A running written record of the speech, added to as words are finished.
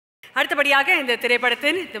அடுத்தபடியாக இந்த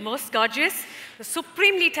திரைப்படத்தின் the most gorgeous, the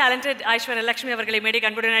supremely talented Aishwarya Lekshmi அவர்களை மேடைக்கு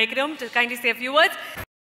அன்புடன் அழைக்கிறோம் to kindly say a few words.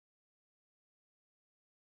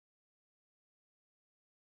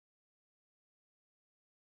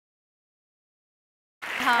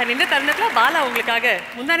 இந்த தருணத்துல பாலா உங்களுக்காக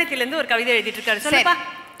முந்தானத்தில இருந்து ஒரு கவிதை எழுதிட்டு இருக்காரு. சொல்லுப்பா.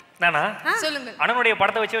 நானா? சொல்லுங்க. அண்ணனுடைய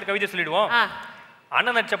படத்தை வச்சு ஒரு கவிதை சொல்லிடுவோம்.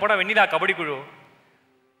 அண்ணன் நடிச்ச படம் வெண்ணிலா கபடி குழு.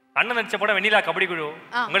 அண்ணன் நடிச்ச படம் வெண்ணிலா கபடி குழு.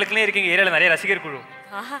 உங்களுக்குள்ளே இருக்கீங்க ஏரியால நிறைய ரசிகர் குழு.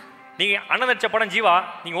 நீங்க அண்ணன் நடிச்ச படம் ஜீவா,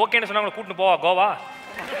 நீங்க ஓகேன்னு சொன்னா உங்களை கூட்டிட்டு போவா கோவா?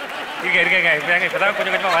 இருக்கேங்க இப்பதான்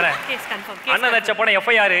கொஞ்சம் கொஞ்சமா வரேன். அண்ணன் நடிச்ச படம்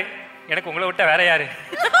FIR, எனக்கு உங்களை விட்டா வேற யாரு?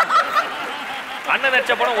 அண்ணன்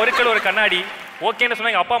நடிச்ச படம் ஒரு கல் ஒரு கண்ணாடி, ஓகேன்னு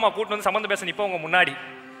சொன்னா எங்க அப்பா அம்மா கூட்டு வந்து சம்பந்தம் பேச நிப்ப உங்க முன்னாடி.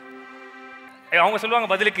 அவங்க சொல்லுவாங்க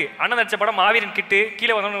பதிலுக்கு, அண்ணன் நடிச்ச படம் மாவீரன் கிட்டு,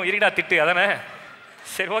 கீழே வந்தவங்க இருக்கடா திட்டு, அதானே?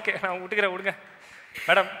 சரி ஓகே, நான் விட்டுக்கிறேன், விடுங்க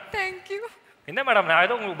மேடம். தேங்க்யூ. என்ன மேடம், நான்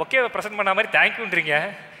ஏதோ உங்களுக்கு பொக்கே ப்ரெசென்ட் பண்ண மாதிரி தேங்க்யூன்றீங்க.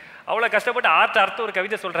 அவ்வளோ கஷ்டப்பட்டு அர்த்தம் ஒரு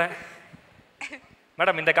கவிதை சொல்கிறேன்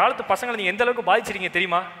மேடம். இந்த காலத்து பசங்களை நீங்கள் எந்த அளவுக்கு பாதிச்சிருக்கீங்க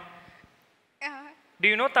தெரியுமா? To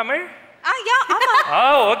you know Tamil?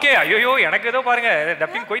 Okay. ஐயோ, எனக்கு ஏதோ பாருங்க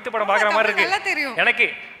டப்பிங் கொய்த்து படம் பார்க்குற மாதிரி இருக்கு.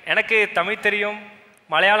 எனக்கு தமிழ் தெரியும்,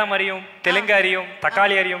 மலையாளம் அறியும், தெலுங்கு அறியும்,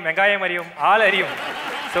 தக்காளி அறியும், வெங்காயம் அறியும், ஆள் அறியும்.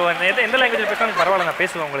 ஸோ எந்த லாங்குவேஜில் பேசினாலும் பரவாயில்ல, நான்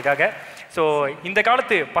பேசுவேன் உங்களுக்காக. ஸோ இந்த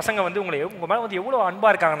காலத்து பசங்க வந்து உங்கள் மேலே வந்து எவ்வளோ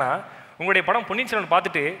அன்பாக இருக்காங்கன்னா, உங்களுடைய படம் பொன்னியின் செல்வன்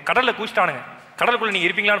பார்த்துட்டு கடலில் குதிச்சிட்டானுங்க, கடலுக்குள்ளே நீங்கள்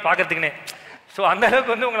இருப்பீங்களான்னு பார்க்கறதுக்குன்னு. ஸோ அந்த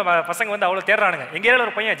அளவுக்கு வந்து உங்களை பசங்க வந்து அவ்வளோ தேடுறானுங்க. எங்கள் ஏரியாவில்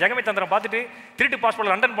ஒரு பையன் ஜெகமே தந்திரம் பார்த்துட்டு திருட்டு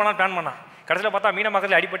பாஸ்போர்ட் லண்டன் போனால் பிளான் பண்ணான். கடைசியில் பார்த்தா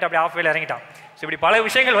மீனமாக்கத்தில் அடிப்பட்டு அப்படியே ஆஃப் வேல இறங்கிட்டான். ஸோ இப்படி பல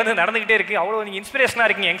விஷயங்கள் வந்து நடந்துகிட்டே இருக்குது. அவ்வளோ நீங்கள் இன்ஸ்பிரேஷனாக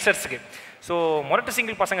இருக்கீங்க யங்ஸ்டர்ஸுக்கு. ஸோ மொரட்டு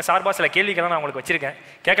சிங்கிள் பசங்க சார்பாக சில கேள்விகள்லாம் நான் உங்களுக்கு வச்சிருக்கேன்,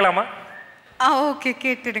 கேட்கலாமா? ஓகே,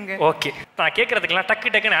 கேட்டுடுங்க. ஓகே, நான் கேட்கறதுக்கெல்லாம்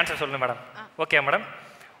டக்குன்னு ஆன்சர் சொல்லணும் மேடம். ஓகே மேடம்,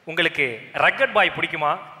 உங்களுக்கு ரக்கட் பாய்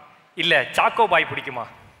பிடிக்குமா இல்லை சாக்கோ பாய் பிடிக்குமா?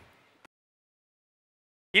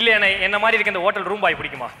 இல்லை என்ன மாதிரி இருக்க இந்த ஹோட்டல் ரூம் பாய்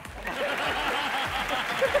பிடிக்குமா?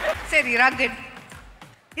 சரி, ரக்கட்.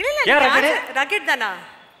 இல்ல ரக்கட் தானா?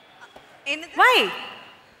 வை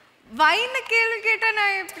வைன கேள்வி கேட்டா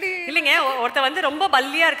நான் எப்படி? இல்லைங்க, ஒருத்த வந்து ரொம்ப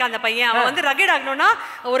பல்லியா இருக்கா அந்த பையன், அவன் வந்து ரக்கட் ஆகணும்னா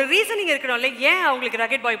ஒரு ரீசனிங் இருக்கணும்ல, ஏன் அவங்களுக்கு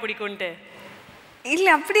ரக்கட் பாய் பிடிக்கும்ட்டு? இல்ல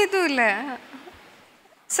அப்படி எதுவும் இல்ல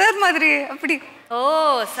சார் மாதிரி அப்படி. ஓ,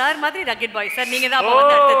 சார் மாதிரி ரக்கட் பாய். சார் நீங்க தான் அப்ப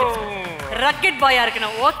வந்து அடுத்து ரக்கட் பாயா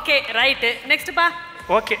இருக்கணும். Okay, right. நெக்ஸ்ட் பா.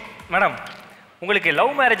 ஓகே மேடம், உங்களுக்கு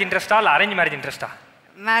லவ் மேரேஜ் இன்ட்ரெஸ்டா இல்ல அரேஞ்ச் மேரேஜ் இன்ட்ரெஸ்டா?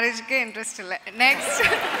 மேரேஜ்க்கு இன்ட்ரெஸ்ட் இல்ல. நெக்ஸ்ட்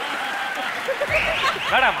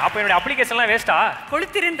மேடம், அப்ப என்னோட அப்ளிகேஷன்லாம் வேஸ்டா?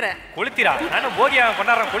 கொளுத்திரா? நானும் போகியா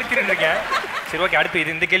கொண்டாடுறேன், கொளுத்திருக்கேன். சரி ஓகே, அடுத்து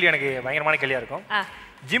இது இந்த கேள்வி எனக்கு பயங்கரமான கேள்வியா இருக்கும்.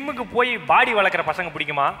 ஜிம்முக்கு போய் பாடி வளர்க்குற பசங்க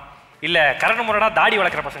பிடிக்குமா இல்ல கரண முரடா தாடி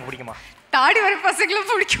வளர்க்குற பசங்க பிடிக்குமா? தாடி வளர்க்குற பசங்களை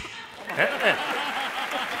பிடிக்கும்.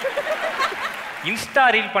 இன்ஸ்டா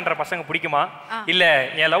ரீல் பண்ற பசங்க பிடிக்குமா இல்ல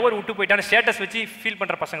என் லவர் விட்டு போயிட்டான்னு ஸ்டேட்டஸ் வச்சு ஃபீல்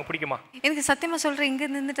பண்ற பசங்க பிடிக்குமா? எனக்கு சத்தியமா சொல்றேன், இங்க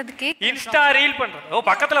நின்னுட்டு அது கேக். இன்ஸ்டா ரீல் பண்ற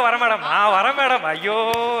பக்கத்துல வர மேடம், நான் வரேன் மேடம். ஐயோ,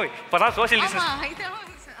 இப்பதான் சோஷியல்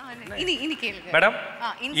இனி கேளுங்க மேடம்.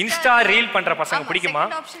 இன்ஸ்டா ரீல் பண்ற பசங்க பிடிக்குமா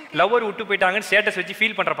லவர் விட்டு போயிட்டாங்கன்னு ஸ்டேட்டஸ் வச்சு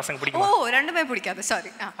ஃபீல் பண்ற பசங்க பிடிக்குமா? ரெண்டுமே பிடிக்காது.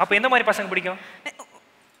 சாரி. அப்ப எந்த மாதிரி பசங்க பிடிக்கும்?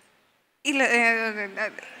 இல்ல,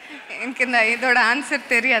 எனக்கு இதோட ஆன்சர்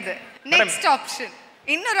தெரியாது. Next option.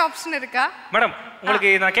 இன்னொரு ஆப்ஷன் இருக்கா மேடம்? உங்களுக்கு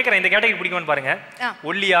நான் கேட்குறேன், இந்த கேட்டகரி பிடிக்கும்னு பாருங்க.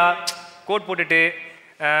 ஒல்லியா, கோட் போட்டுட்டு,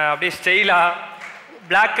 அப்படியே ஸ்டைலா,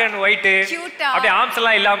 பிளாக் அண்ட் ஒயிட், அப்படியே ஆர்ம்ஸ்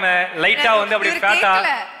எல்லாம் இல்லாம லைட்டா வந்து அப்படியே ஃபேட்டா.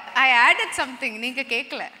 I added something, நீங்க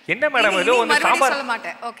கேக்கல. என்ன மேடம் ஏதோ வந்து சாம்பார் சொல்ல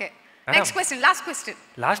மாட்டேன். Okay, next question.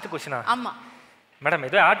 Last question. ஆமா மேடம்,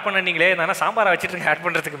 ஏதோ ஆட் பண்ணீங்களே, நான் சாம்பாரா வச்சிட்டு ஆட்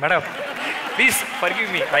பண்றதுக்கு. Madam please forgive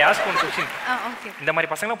me, I ask one question. Okay. இந்த மாதிரி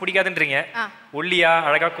பசங்கலாம் பிடிக்காதுன்றீங்க. ஒல்லியா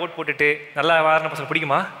அழகா கோட் போட்டுட்டு நல்லா வாரண பசங்க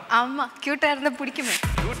பிடிக்குமா? ஆமா, கியூட்டா இருந்தா பிடிக்குமே.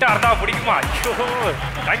 கியூட்டா இருந்தா பிடிக்குமா? ஐயோ,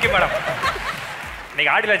 थैंक you மேடம். நீங்க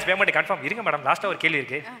ஆடியன்ஸ் பேமெண்ட் கன்ஃபார்ம் இருங்க மேடம். லாஸ்டா ஒரு கேள்வி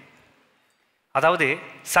இருக்கு. அதாவது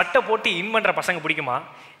சட்டை போட்டு இன் பண்ற பசங்க பிடிக்குமா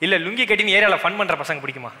இல்ல லுங்கி கட்டின்னு ஏரியால ஃபன் பண்ற பசங்க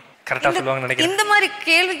பிடிக்குமா? கரெக்டா சொல்லுவாங்க நினைக்கிறேன். இந்த மாதிரி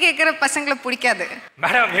கேள்வி கேக்குற பசங்களை பிடிக்காது.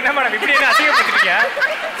 மேடம் என்ன மேடம் இப்படி என்ன அசிங்கப்படுத்துறீங்க?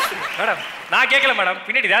 மேடம் நான் கேட்கல மேடம்,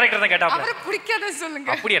 பின்னாடி டைரக்டர் தான் கேட்டாப்ல. அவரை பிடிக்காத சொல்லுங்க.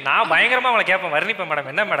 அப்படியே நான் பயங்கரமா அவளை கேட்பேன், வர்ணிப்பேன் மேடம்.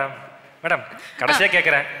 என்ன மேடம்? மேடம் கடைசியா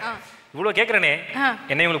கேட்கறேன், இவ்வளவு கேட்கறனே,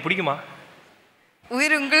 என்ன உங்களுக்கு பிடிக்குமா?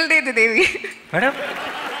 உயிர் உங்களுடையது தேவி. மேடம்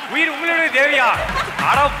உயிர் உங்களுடைய தேவியா?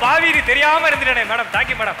 அட பாவி, தெரியாம இருந்துட்டேனே. Madam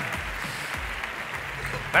thank you madam.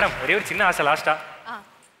 மேடம் ஒரே ஒரு சின்ன ஆசை லாஸ்டா.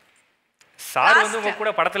 சார் வந்து உங்க கூட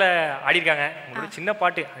படத்துல ஆடி இருக்காங்க. உங்களுக்கு சின்ன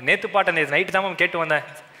பாட்டு, நேத்து பாட்டு நேத்து நைட்டு தான் கேட்டு வந்தேன்.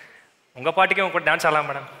 உங்க பாட்டுக்கே உங்க கூட டான்ஸ் ஆடலாம்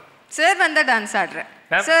மேடம். சார் வந்தா டான்ஸ் ஆடுறேன்.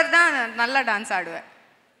 சார் தான் நல்லா டான்ஸ் ஆடுவேன்.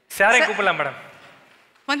 சாரை கூப்பிடலாம் மேடம்.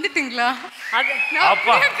 வந்துட்டீங்களா?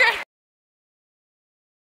 அப்பா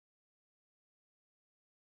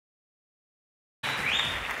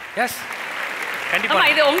எஸ் கண்டிப்பா. ஆமா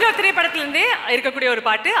இது உங்க திரைப்படத்துல இருந்தே இருக்கக்கூடிய ஒரு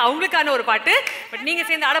பாட்டு, அவங்களுக்கான ஒரு பாட்டு. பட் நீங்க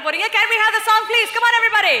சேர்ந்து ஆட போறீங்க. Can we have the song please? Come on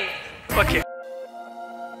everybody. Okay.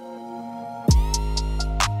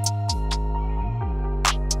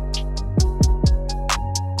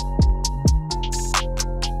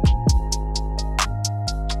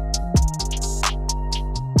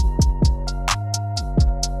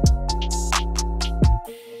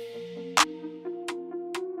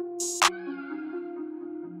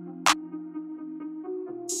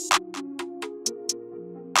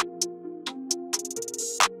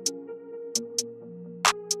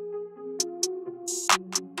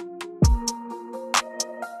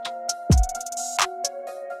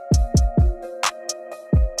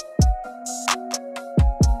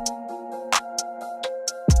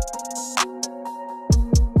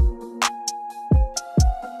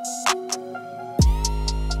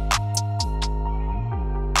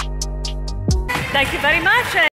 Thank you very much.